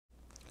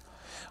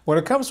When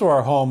it comes to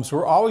our homes,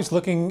 we're always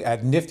looking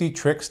at nifty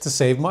tricks to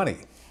save money.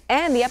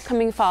 And the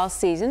upcoming fall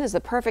season is the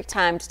perfect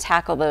time to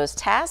tackle those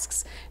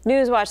tasks.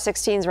 Newswatch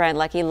 16's Ryan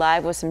Leckey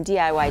live with some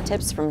DIY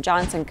tips from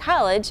Johnson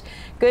College.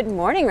 Good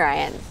morning,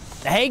 Ryan.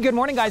 Hey, good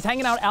morning, guys.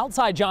 Hanging out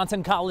outside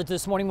Johnson College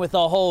this morning with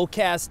the whole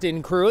cast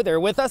and crew. They're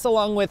with us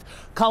along with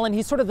Colin.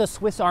 He's sort of the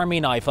Swiss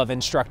Army knife of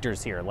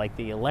instructors here, like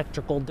the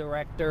electrical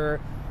director,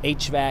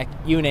 HVAC,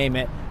 you name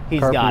it. He's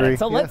got it.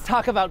 So let's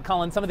talk about,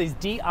 Colin, some of these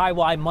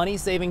DIY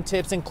money-saving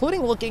tips,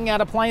 including looking at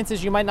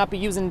appliances you might not be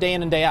using day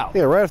in and day out.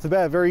 Yeah, right off the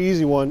bat, very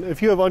easy one.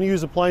 If you have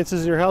unused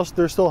appliances in your house,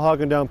 they're still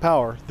hogging down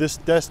power. This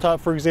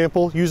desktop, for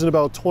example, using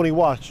about 20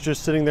 watts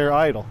just sitting there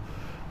idle.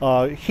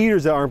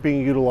 Heaters that aren't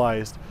being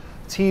utilized.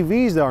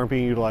 TVs that aren't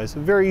being utilized.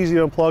 Very easy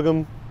to unplug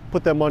them,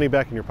 put that money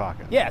back in your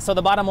pocket. Yeah, so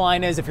the bottom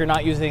line is if you're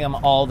not using them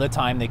all the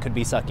time, they could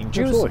be sucking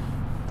juice. Absolutely.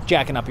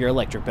 Jacking up your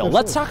electric bill.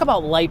 Absolutely. Let's talk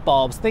about light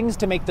bulbs, things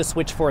to make the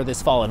switch for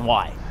this fall and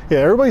why. Yeah,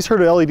 everybody's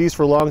heard of LEDs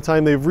for a long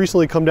time. They've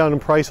recently come down in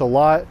price a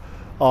lot.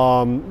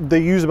 They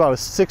use about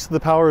 1/6 of the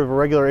power of a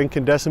regular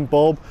incandescent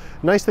bulb.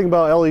 Nice thing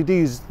about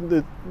LEDs,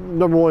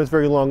 number one, it's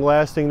very long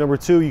lasting. Number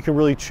two, you can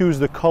really choose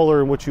the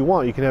color in what you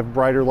want. You can have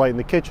brighter light in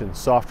the kitchen,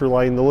 softer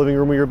light in the living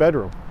room or your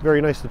bedroom. Very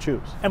nice to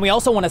choose. And we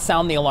also want to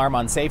sound the alarm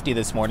on safety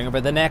this morning.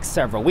 Over the next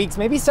several weeks,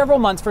 maybe several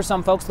months for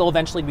some folks, they'll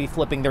eventually be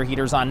flipping their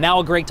heaters on. Now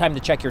a great time to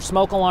check your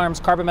smoke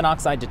alarms, carbon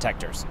monoxide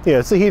detectors. Yeah,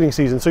 it's the heating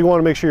season, so you want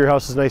to make sure your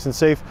house is nice and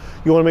safe.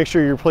 You want to make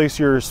sure you replace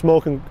your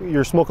smoke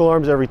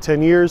alarms every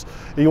 10 years.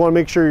 And you want to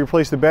make sure you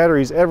replace the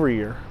batteries every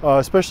year.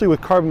 Especially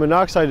with carbon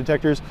monoxide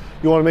detectors,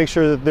 you want to make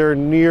sure that they're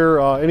near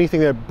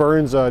anything that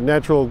burns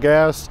natural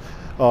gas,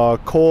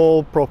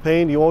 coal,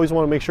 propane. You always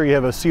want to make sure you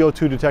have a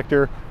CO2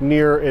 detector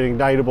near an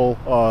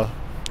ignitable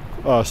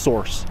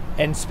source.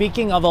 And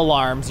speaking of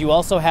alarms, you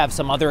also have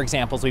some other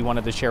examples we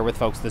wanted to share with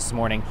folks this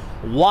morning.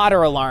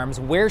 Water alarms,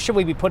 where should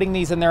we be putting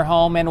these in their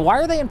home and why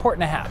are they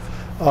important to have?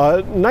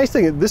 Nice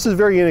thing, this is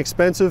very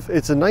inexpensive.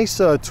 It's a nice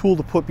tool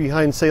to put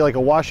behind, say, like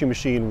a washing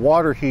machine,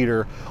 water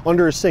heater,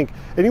 under a sink.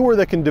 Anywhere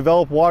that can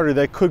develop water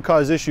that could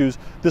cause issues,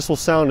 this will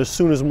sound as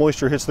soon as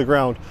moisture hits the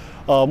ground.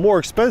 More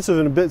expensive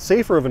and a bit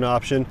safer of an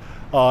option.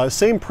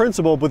 Same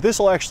principle, but this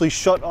will actually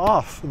shut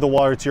off the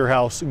water to your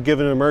house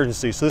given an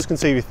emergency. So this can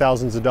save you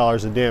thousands of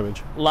dollars in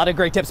damage. A lot of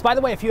great tips. By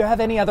the way, if you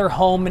have any other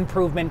home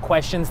improvement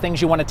questions,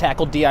 things you want to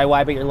tackle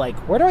DIY, but you're like,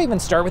 where do I even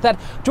start with that?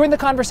 Join the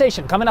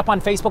conversation. Coming up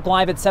on Facebook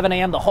Live at 7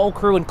 a.m. The whole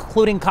crew,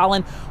 including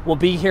Colin, will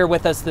be here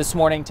with us this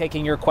morning,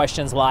 taking your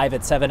questions live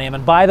at 7 a.m.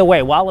 And by the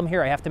way, while I'm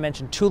here, I have to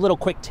mention two little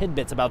quick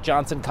tidbits about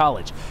Johnson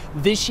College.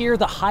 This year,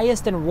 the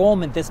highest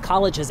enrollment this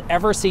college has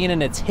ever seen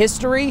in its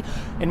history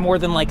in more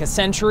than like a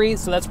century.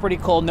 So that's pretty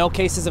cool. No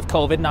cases of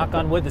COVID, knock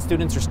on wood. The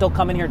students are still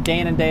coming here day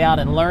in and day out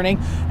and learning.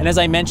 And as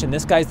I mentioned,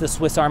 this guy's the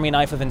Swiss Army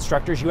knife of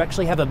instructors. You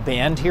actually have a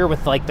band here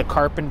with like the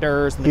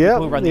carpenters and the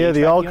people who run the HVAC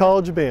the all unit.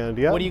 college band.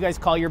 Yeah. What do you guys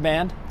call your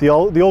band? The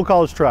old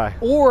college try.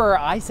 Or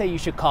I say you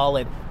should call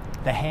it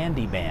the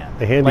handy band.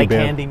 The handy like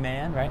band. Handy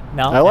man, right?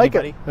 No, I like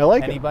anybody? it. I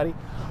like Anybody?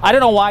 I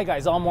don't know why,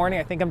 guys. All morning,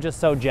 I think I'm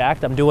just so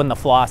jacked. I'm doing the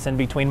floss in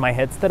between my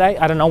hits today.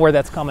 I don't know where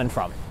that's coming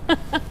from.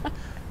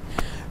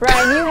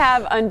 Ryan, you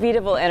have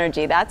unbeatable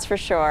energy, that's for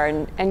sure.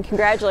 And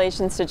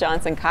congratulations to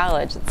Johnson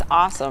College. It's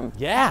awesome.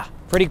 Yeah,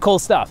 pretty cool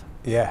stuff.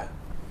 Yeah.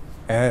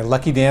 And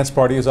lucky dance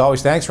party as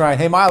always. Thanks, Ryan.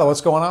 Hey, Milo,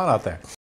 what's going on out there?